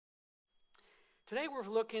Today we're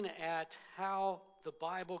looking at how the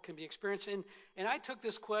Bible can be experienced. And I took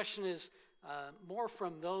this question as more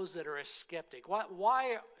from those that are a skeptic.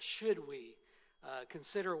 Why should we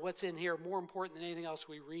consider what's in here more important than anything else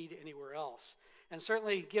we read anywhere else? And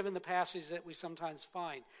certainly given the passage that we sometimes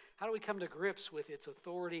find, how do we come to grips with its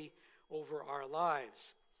authority over our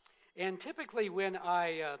lives? And typically when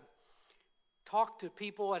I talk to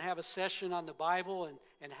people and have a session on the Bible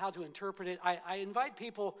and how to interpret it, I invite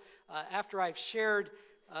people after I've shared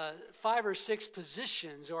 5 or 6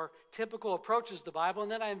 positions or typical approaches to the Bible,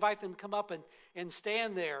 and then I invite them to come up and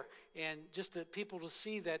stand there and just to people to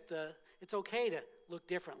see that it's okay to look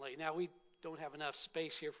differently. Now, we don't have enough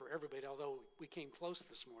space here for everybody, although we came close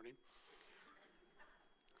this morning.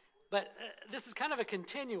 But this is kind of a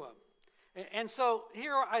continuum. And so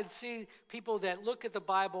here I'd see people that look at the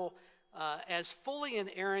Bible as fully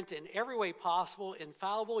inerrant in every way possible,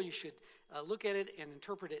 infallible. You should look at it and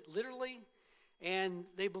interpret it literally. And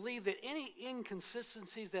they believe that any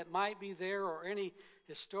inconsistencies that might be there or any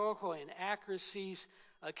historical inaccuracies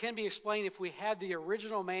can be explained if we had the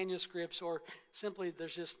original manuscripts, or simply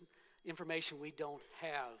there's just information we don't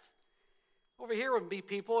have. Over here would be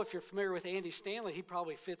people, if you're familiar with Andy Stanley, he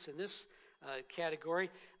probably fits in this category.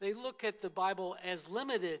 They look at the Bible as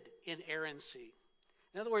limited inerrancy.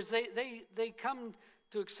 In other words, they come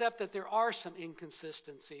to accept that there are some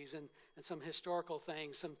inconsistencies and some historical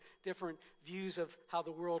things, some different views of how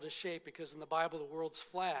the world is shaped, because in the Bible the world's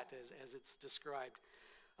flat, as it's described.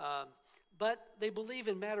 But they believe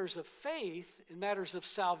in matters of faith, in matters of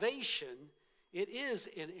salvation, it is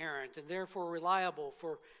inerrant and therefore reliable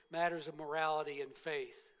for matters of morality and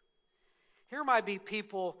faith. Here might be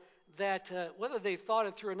people that, whether they've thought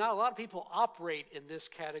it through or not, a lot of people operate in this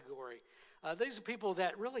category. These are people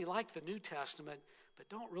that really like the New Testament, but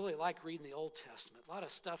don't really like reading the Old Testament. A lot of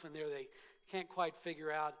stuff in there they can't quite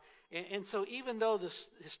figure out. And so even though the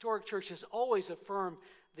historic church has always affirmed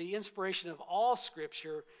the inspiration of all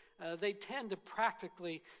Scripture, they tend to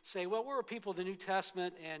practically say, well, we're a people of the New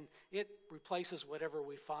Testament, and it replaces whatever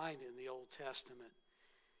we find in the Old Testament.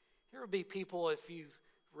 Here would be people, if you've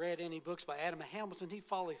read any books by Adam Hamilton, he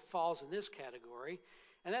probably falls in this category.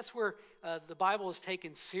 And that's where the Bible is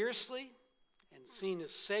taken seriously and seen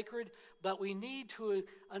as sacred, but we need to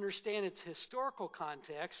understand its historical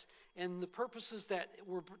context and the purposes that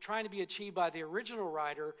were trying to be achieved by the original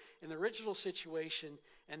writer in the original situation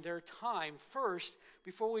and their time first,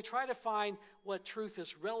 before we try to find what truth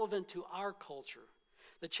is relevant to our culture.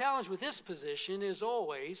 The challenge with this position is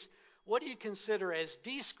always, what do you consider as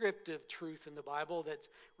descriptive truth in the Bible that's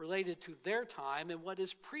related to their time, and what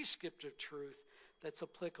is prescriptive truth that's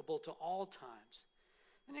applicable to all times?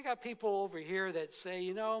 And you got people over here that say,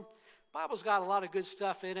 the Bible's got a lot of good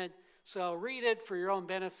stuff in it, so read it for your own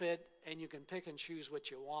benefit, and you can pick and choose what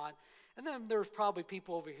you want. And then there's probably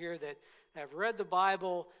people over here that have read the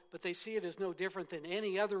Bible, but they see it as no different than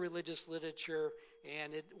any other religious literature,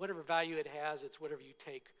 and whatever value it has, it's whatever you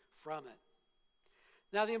take from it.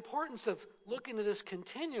 Now, the importance of looking at this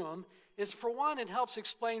continuum is, for one, it helps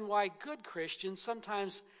explain why good Christians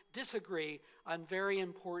sometimes disagree on very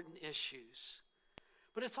important issues.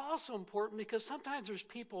 But it's also important because sometimes there's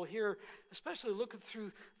people here, especially looking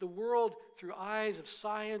through the world through eyes of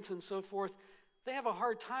science and so forth, they have a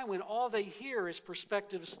hard time when all they hear is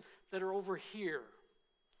perspectives that are over here.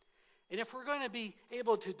 And if we're going to be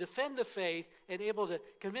able to defend the faith and able to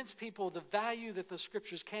convince people the value that the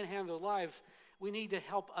Scriptures can have in their life, we need to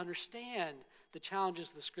help understand the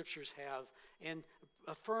challenges the Scriptures have and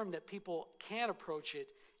affirm that people can approach it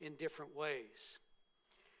in different ways.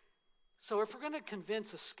 So if we're going to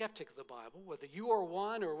convince a skeptic of the Bible, whether you are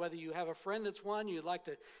one or whether you have a friend that's one, you'd like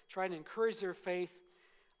to try to encourage their faith,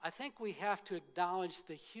 I think we have to acknowledge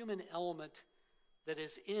the human element that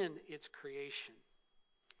is in its creation.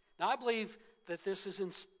 Now, I believe that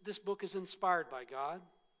this book is inspired by God.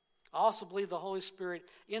 I also believe the Holy Spirit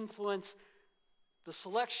influenced the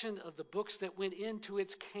selection of the books that went into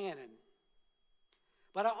its canon.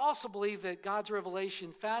 But I also believe that God's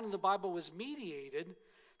revelation found in the Bible was mediated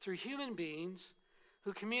through human beings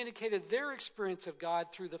who communicated their experience of God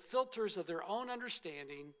through the filters of their own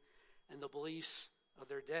understanding and the beliefs of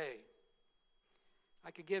their day. I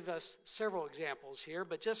could give us several examples here,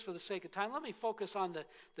 but just for the sake of time, let me focus on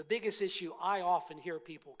the biggest issue I often hear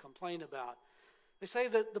people complain about. They say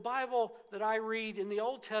that the Bible that I read in the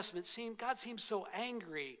Old Testament, God seems so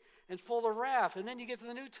angry and full of wrath, and then you get to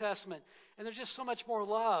the New Testament, and there's just so much more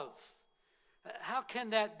love. How can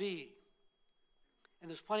that be? And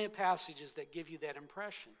there's plenty of passages that give you that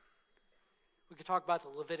impression. We could talk about the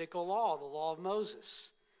Levitical law, the law of Moses.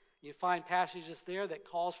 You find passages there that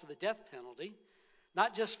calls for the death penalty,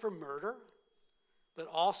 not just for murder, but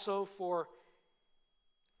also for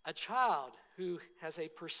a child who has a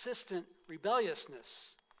persistent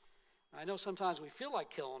rebelliousness. I know sometimes we feel like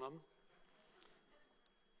killing them,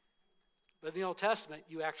 but in the Old Testament,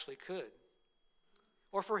 you actually could.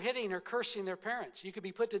 Or for hitting or cursing their parents. You could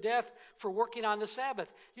be put to death for working on the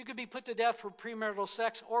Sabbath. You could be put to death for premarital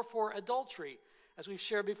sex or for adultery. As we've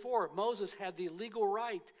shared before, Moses had the legal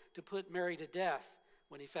right to put Mary to death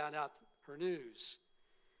when he found out her news.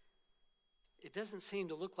 It doesn't seem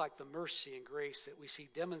to look like the mercy and grace that we see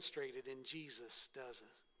demonstrated in Jesus, does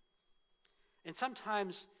it? And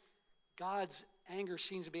sometimes God's anger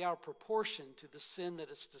seems to be out of proportion to the sin that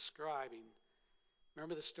it's describing.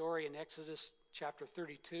 Remember the story in Exodus chapter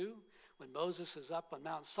 32 when Moses is up on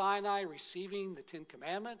Mount Sinai receiving the Ten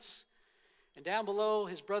Commandments? And down below,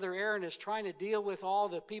 his brother Aaron is trying to deal with all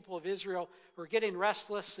the people of Israel who are getting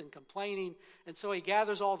restless and complaining. And so he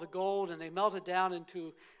gathers all the gold and they melt it down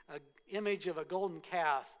into an image of a golden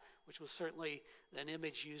calf, which was certainly an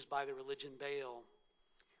image used by the religion Baal.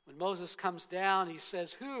 When Moses comes down, he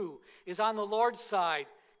says, "Who is on the Lord's side?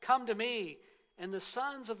 Come to me." And the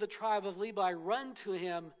sons of the tribe of Levi run to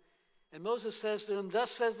him. And Moses says to them, "Thus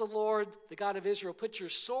says the Lord, the God of Israel, put your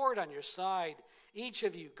sword on your side. Each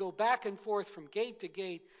of you go back and forth from gate to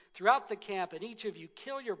gate throughout the camp, and each of you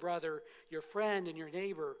kill your brother, your friend, and your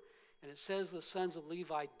neighbor." And it says the sons of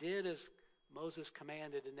Levi did as Moses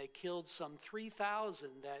commanded, and they killed some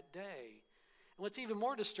 3,000 that day. And what's even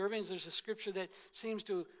more disturbing is there's a scripture that seems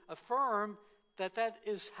to affirm that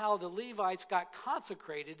is how the Levites got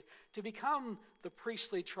consecrated to become the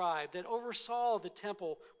priestly tribe that oversaw the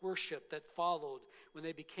temple worship that followed when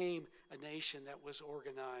they became a nation that was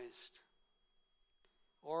organized.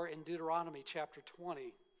 Or in Deuteronomy chapter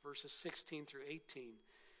 20, verses 16 through 18,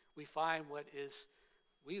 we find what is,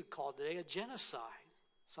 we would call today, a genocide,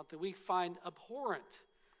 something we find abhorrent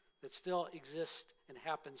that still exists and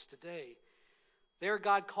happens today. There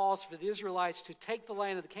God calls for the Israelites to take the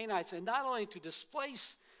land of the Canaanites, and not only to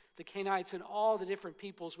displace the Canaanites and all the different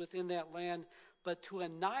peoples within that land, but to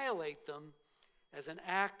annihilate them as an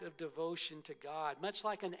act of devotion to God, much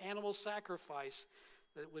like an animal sacrifice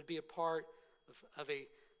that would be a part of a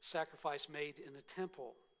sacrifice made in the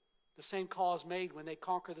temple. The same call is made when they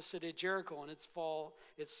conquer the city of Jericho and its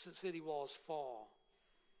city walls fall.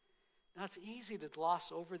 Now, it's easy to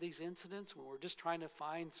gloss over these incidents when we're just trying to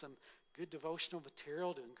find some good devotional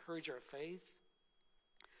material to encourage our faith.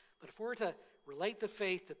 But if we're to relate the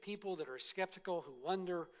faith to people that are skeptical, who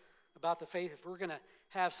wonder about the faith, if we're going to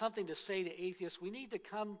have something to say to atheists, we need to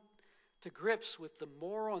come to grips with the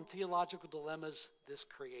moral and theological dilemmas this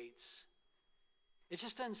creates. It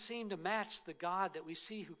just doesn't seem to match the God that we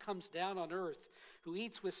see who comes down on earth, who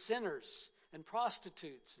eats with sinners and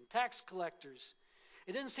prostitutes and tax collectors.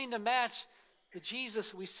 It doesn't seem to match the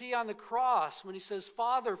Jesus we see on the cross when he says,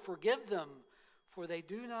 "Father, forgive them, for they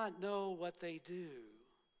do not know what they do."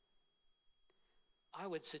 I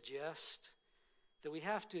would suggest that we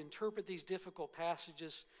have to interpret these difficult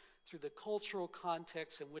passages through the cultural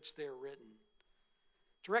context in which they're written.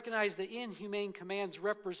 To recognize the inhumane commands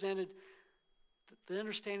represented the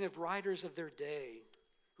understanding of writers of their day,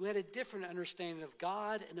 who had a different understanding of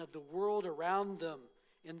God and of the world around them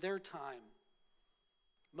in their time.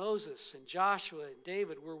 Moses and Joshua and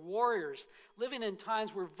David were warriors living in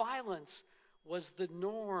times where violence was the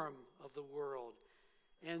norm of the world,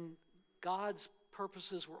 and God's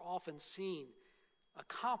purposes were often seen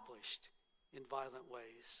accomplished in violent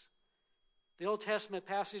ways. The Old Testament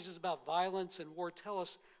passages about violence and war tell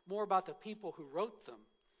us more about the people who wrote them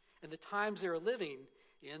and the times they were living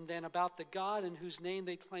in than about the God in whose name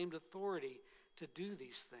they claimed authority to do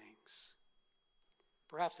these things.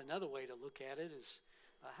 Perhaps another way to look at it is,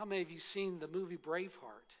 how many of you seen the movie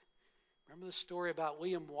Braveheart? Remember the story about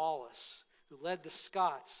William Wallace, who led the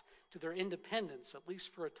Scots to their independence, at least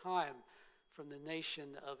for a time, from the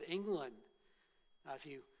nation of England. Now, if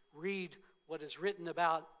you read what is written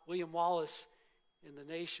about William Wallace in the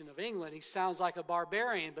nation of England, he sounds like a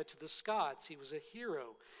barbarian, but to the Scots, he was a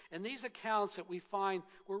hero. And these accounts that we find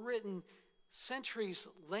were written centuries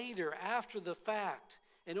later, after the fact,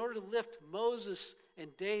 in order to lift Moses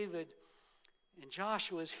and David and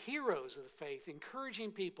Joshua as heroes of the faith,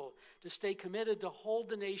 encouraging people to stay committed to hold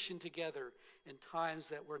the nation together in times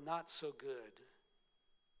that were not so good.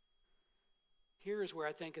 Here's where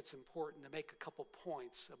I think it's important to make a couple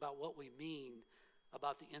points about what we mean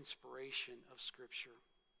about the inspiration of Scripture.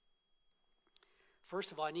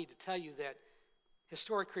 First of all, I need to tell you that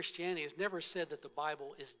historic Christianity has never said that the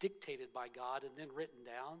Bible is dictated by God and then written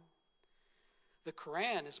down. The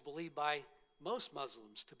Quran is believed by most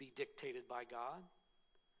Muslims to be dictated by God.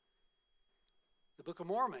 The Book of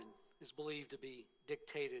Mormon is believed to be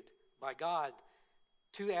dictated by God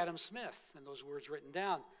to Adam Smith, and those words written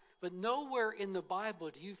down. But nowhere in the Bible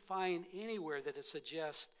do you find anywhere that it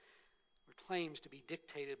suggests or claims to be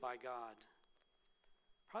dictated by God.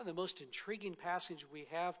 Probably the most intriguing passage we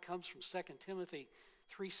have comes from 2 Timothy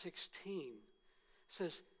 3:16. It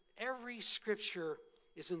says, every scripture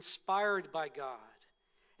is inspired by God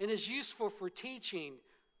and is useful for teaching,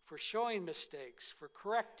 for showing mistakes, for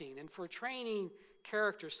correcting, and for training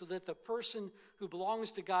character, so that the person who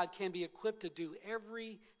belongs to God can be equipped to do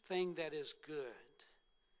everything that is good.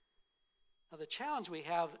 Now, the challenge we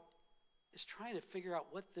have is trying to figure out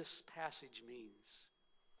what this passage means.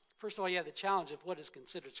 First of all, you have the challenge of what is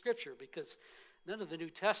considered Scripture, because none of the New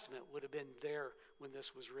Testament would have been there when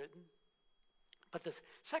this was written. But the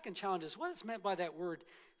second challenge is what is meant by that word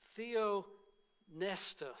theonestos.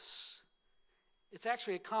 It's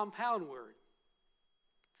actually a compound word.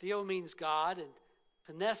 Theo means God, and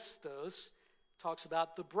pnestos talks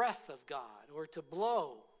about the breath of God, or to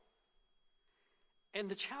blow. And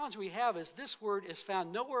the challenge we have is this word is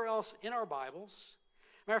found nowhere else in our Bibles.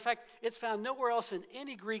 Matter of fact, it's found nowhere else in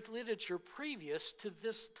any Greek literature previous to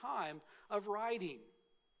this time of writing.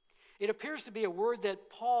 It appears to be a word that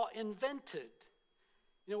Paul invented.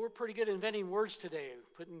 You know, we're pretty good at inventing words today,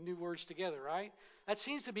 putting new words together, right? That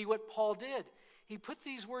seems to be what Paul did. He put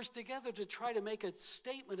these words together to try to make a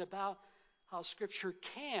statement about how Scripture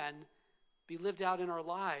can be lived out in our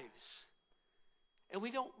lives. And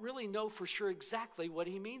we don't really know for sure exactly what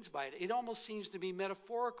he means by it. It almost seems to be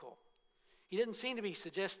metaphorical. He didn't seem to be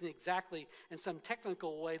suggesting exactly in some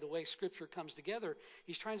technical way the way Scripture comes together.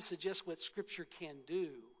 He's trying to suggest what Scripture can do.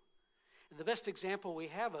 And the best example we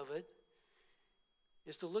have of it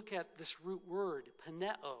is to look at this root word,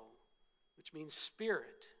 pneo, which means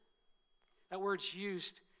spirit. That word's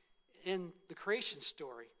used in the creation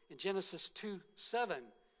story. In Genesis 2:7,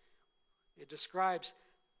 it describes,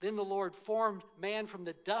 then the Lord formed man from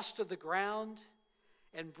the dust of the ground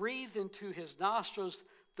and breathed into his nostrils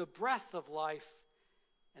the breath of life,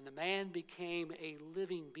 and the man became a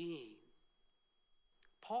living being.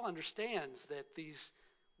 Paul understands that these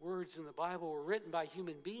words in the Bible were written by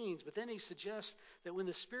human beings, but then he suggests that when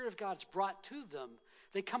the Spirit of God's brought to them,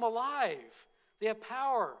 they come alive. They have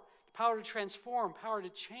power to transform, power to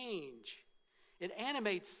change. It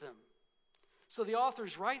animates them. So the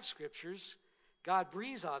authors write scriptures, God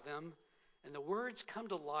breathes on them, and the words come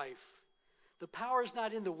to life. The power is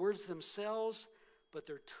not in the words themselves, but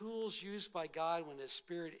they're tools used by God when His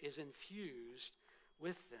Spirit is infused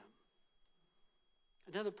with them.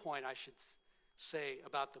 Another point I should say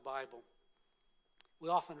about the Bible. We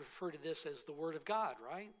often refer to this as the Word of God,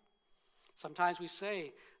 right? Sometimes we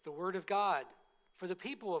say the Word of God for the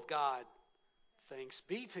people of God. Thanks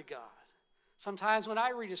be to God. Sometimes when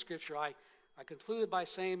I read a scripture, I conclude by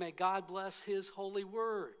saying, may God bless His holy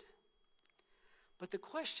word. But the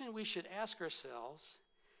question we should ask ourselves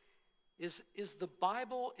is the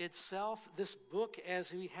Bible itself, this book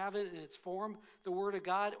as we have it in its form, the Word of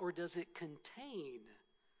God, or does it contain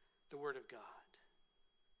the Word of God?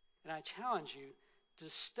 And I challenge you to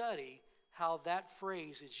study how that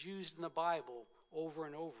phrase is used in the Bible over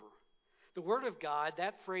and over. The Word of God,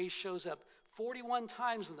 that phrase shows up 41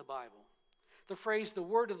 times in the Bible. The phrase, the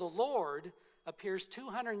word of the Lord, appears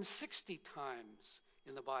 260 times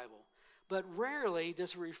in the Bible. But rarely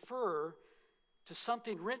does it refer to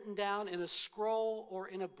something written down in a scroll or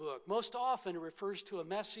in a book. Most often it refers to a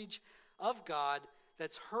message of God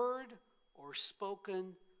that's heard or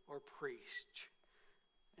spoken or preached.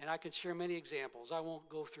 And I could share many examples. I won't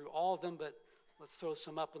go through all of them, but let's throw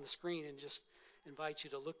some up on the screen and just invite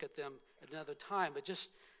you to look at them at another time. But just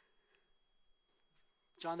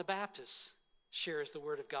John the Baptist shares the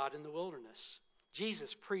word of God in the wilderness.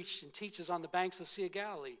 Jesus preached and teaches on the banks of the Sea of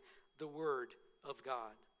Galilee the word of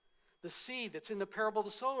God. The seed that's in the parable of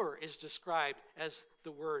the sower is described as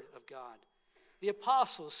the word of God. The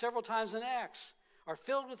apostles, several times in Acts, are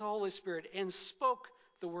filled with the Holy Spirit and spoke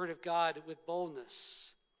the word of God with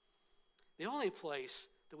boldness. The only place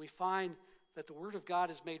that we find that the word of God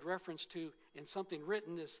is made reference to in something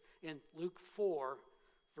written is in Luke 4,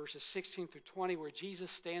 verses 16 through 20, where Jesus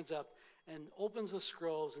stands up and opens the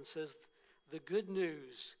scrolls and says, the good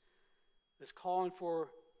news that's calling for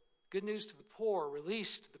good news to the poor,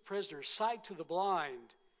 release to the prisoners, sight to the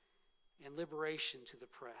blind, and liberation to the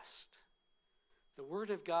oppressed. The Word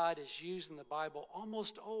of God is used in the Bible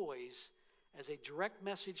almost always as a direct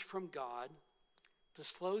message from God.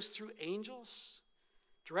 This flows through angels,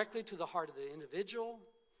 directly to the heart of the individual,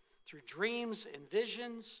 through dreams and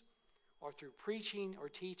visions, or through preaching or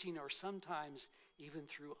teaching, or sometimes even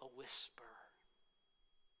through a whisper.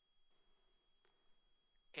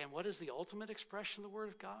 And what is the ultimate expression of the Word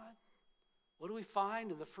of God? What do we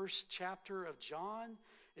find in the first chapter of John?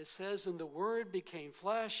 It says, "And the Word became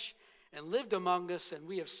flesh and lived among us, and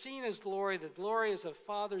we have seen His glory. The glory is of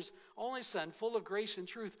Father's only Son, full of grace and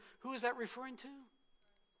truth." Who is that referring to?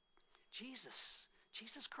 Jesus.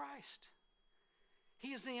 Jesus Christ.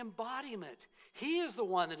 He is the embodiment. He is the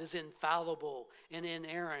one that is infallible and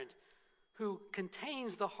inerrant, who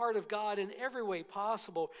contains the heart of God in every way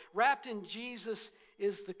possible. Wrapped in Jesus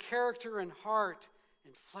is the character and heart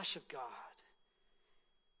and flesh of God.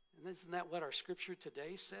 And isn't that what our scripture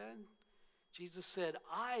today said? Jesus said,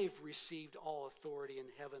 "I've received all authority in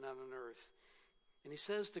heaven and on earth." And He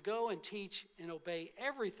says to go and teach and obey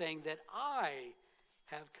everything that I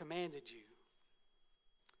have commanded you.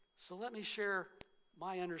 So let me share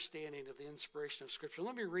my understanding of the inspiration of Scripture.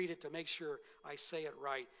 Let me read it to make sure I say it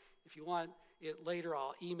right. If you want it later,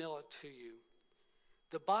 I'll email it to you.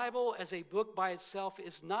 The Bible as a book by itself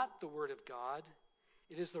is not the Word of God.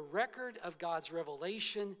 It is the record of God's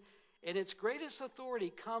revelation, and its greatest authority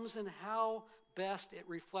comes in how best it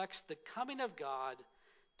reflects the coming of God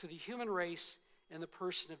to the human race in the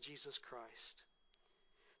person of Jesus Christ.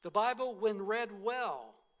 The Bible, when read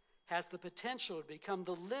well, has the potential to become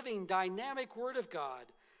the living, dynamic Word of God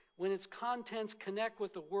when its contents connect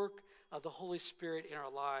with the work of the Holy Spirit in our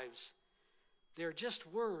lives. They're just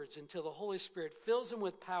words until the Holy Spirit fills them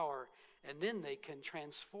with power, and then they can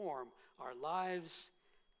transform our lives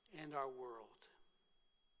and our world.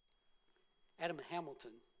 Adam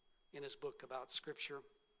Hamilton, in his book about Scripture,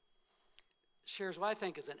 shares what I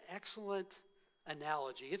think is an excellent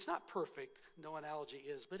analogy. It's not perfect, no analogy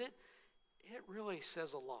is, but it really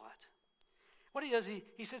says a lot. What he does,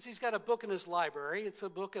 he says he's got a book in his library. It's a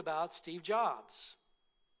book about Steve Jobs.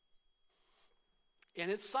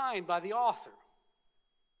 And it's signed by the author.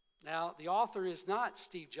 Now, the author is not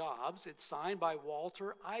Steve Jobs. It's signed by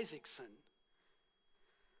Walter Isaacson.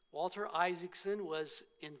 Walter Isaacson was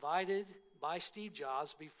invited by Steve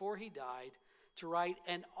Jobs before he died to write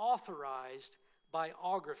an authorized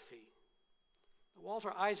biography.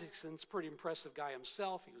 Walter Isaacson's a pretty impressive guy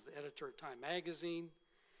himself. He was the editor of Time magazine.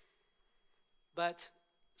 But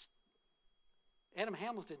Adam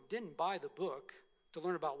Hamilton didn't buy the book to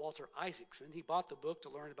learn about Walter Isaacson. He bought the book to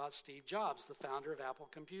learn about Steve Jobs, the founder of Apple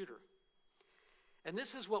Computer. And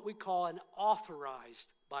this is what we call an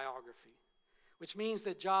authorized biography, which means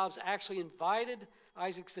that Jobs actually invited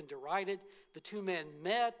Isaacson to write it. The two men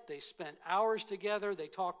met. They spent hours together. They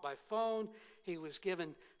talked by phone. He was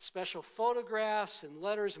given special photographs and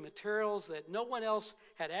letters and materials that no one else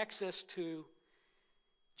had access to.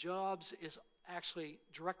 Jobs is actually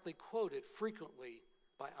directly quoted frequently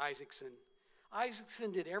by Isaacson.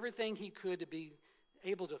 Isaacson did everything he could to be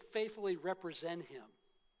able to faithfully represent him.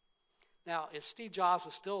 Now, if Steve Jobs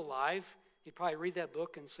was still alive, he'd probably read that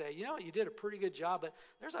book and say, "You know, you did a pretty good job, but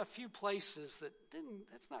there's a few places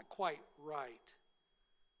that's not quite right."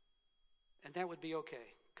 And that would be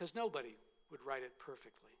okay, because nobody would write it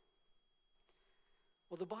perfectly.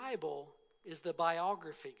 Well, the Bible is the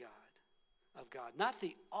biography of God, not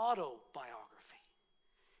the autobiography.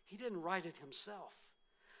 He didn't write it himself,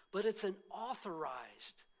 but it's an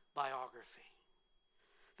authorized biography.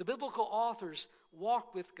 The biblical authors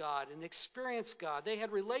walked with God and experienced God. They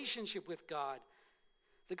had relationship with God.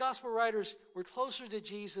 The gospel writers were closer to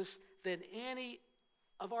Jesus than any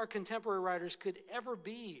of our contemporary writers could ever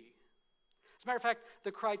be. As a matter of fact,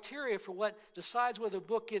 the criteria for what decides whether a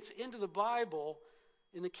book gets into the Bible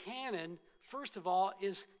in the canon, first of all,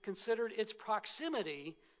 is considered its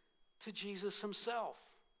proximity to Jesus himself.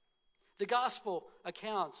 The gospel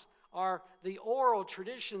accounts are the oral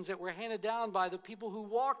traditions that were handed down by the people who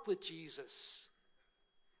walked with Jesus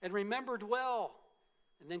and remembered well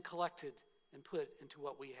and then collected and put into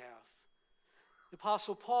what we have. The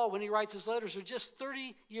Apostle Paul, when he writes his letters, are just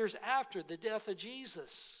 30 years after the death of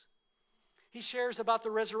Jesus. He shares about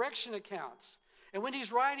the resurrection accounts. And when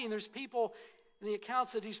he's writing, there's people in the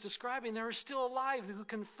accounts that he's describing that are still alive who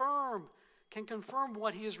can confirm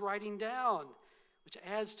what he is writing down, which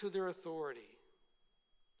adds to their authority.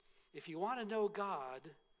 If you want to know God,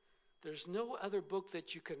 there's no other book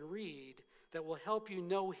that you can read that will help you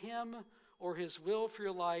know Him or His will for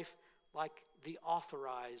your life like the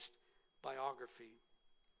authorized biography.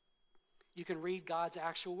 You can read God's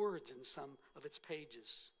actual words in some of its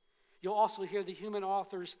pages. You'll also hear the human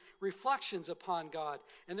author's reflections upon God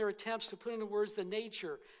and their attempts to put into words the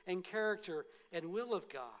nature and character and will of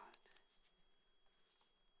God.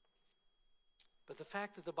 But the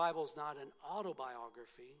fact that the Bible is not an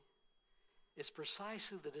autobiography is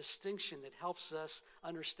precisely the distinction that helps us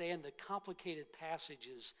understand the complicated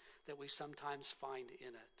passages that we sometimes find in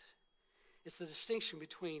it. It's the distinction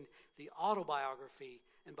between the autobiography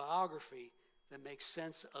and biography that makes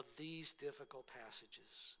sense of these difficult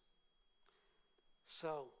passages.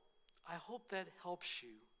 So, I hope that helps you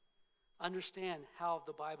understand how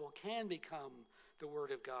the Bible can become the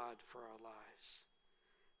Word of God for our lives.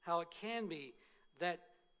 How it can be that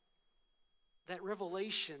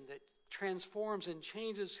revelation that transforms and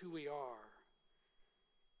changes who we are.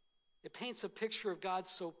 It paints a picture of God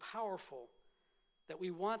so powerful that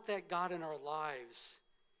we want that God in our lives.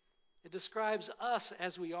 It describes us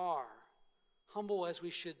as we are, humble as we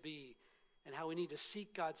should be, and how we need to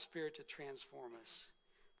seek God's Spirit to transform us.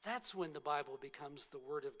 That's when the Bible becomes the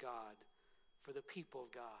Word of God for the people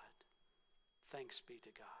of God. Thanks be to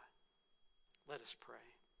God. Let us pray.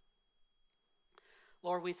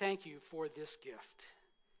 Lord, we thank you for this gift.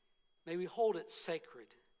 May we hold it sacred.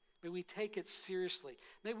 May we take it seriously.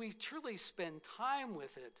 May we truly spend time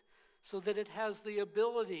with it so that it has the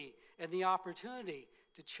ability and the opportunity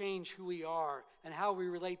to change who we are and how we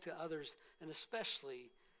relate to others, and especially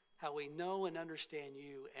how we know and understand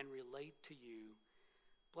you and relate to you.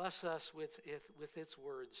 Bless us with its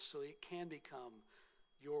words so it can become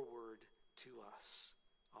your word to us.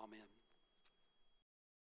 Amen.